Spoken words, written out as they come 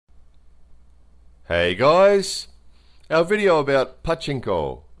Hey guys, our video about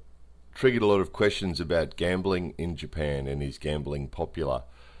pachinko triggered a lot of questions about gambling in Japan and is gambling popular.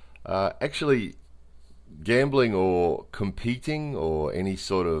 Actually, gambling or competing or any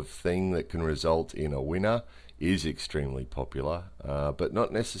sort of thing that can result in a winner is extremely popular, but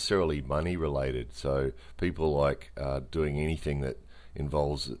not necessarily money related. So people like doing anything that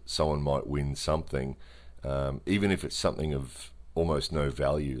involves that someone might win something, even if it's something of almost no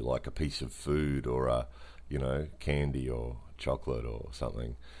value, like a piece of food or a candy or chocolate or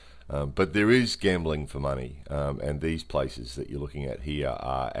something. But there is gambling for money, and these places that you're looking at here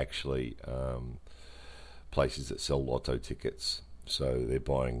are actually places that sell lotto tickets. So they're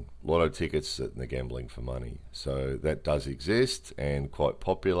buying lotto tickets and they're gambling for money. So that does exist and quite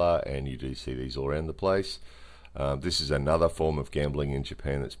popular, and you do see these all around the place. This is another form of gambling in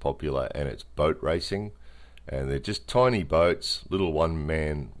Japan that's popular, and it's boat racing. And they're just tiny boats, little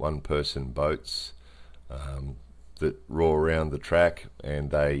one-person boats that roar around the track,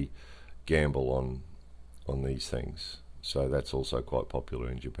 and they gamble on these things. So that's also quite popular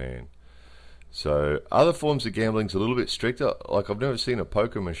in Japan. So other forms of gambling's a little bit stricter. Like, I've never seen a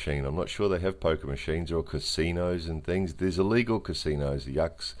poker machine. I'm not sure they have poker machines or casinos and things. There's illegal casinos, the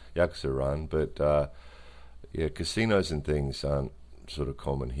yakuza run, but yeah, casinos and things aren't sort of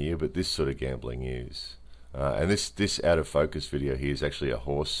common here. But this sort of gambling is. And this out of focus video here is actually a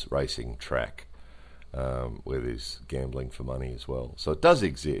horse racing track where there's gambling for money as well. So it does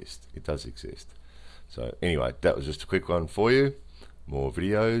exist. It does exist. So anyway, that was just a quick one for you. More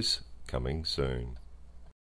videos coming soon.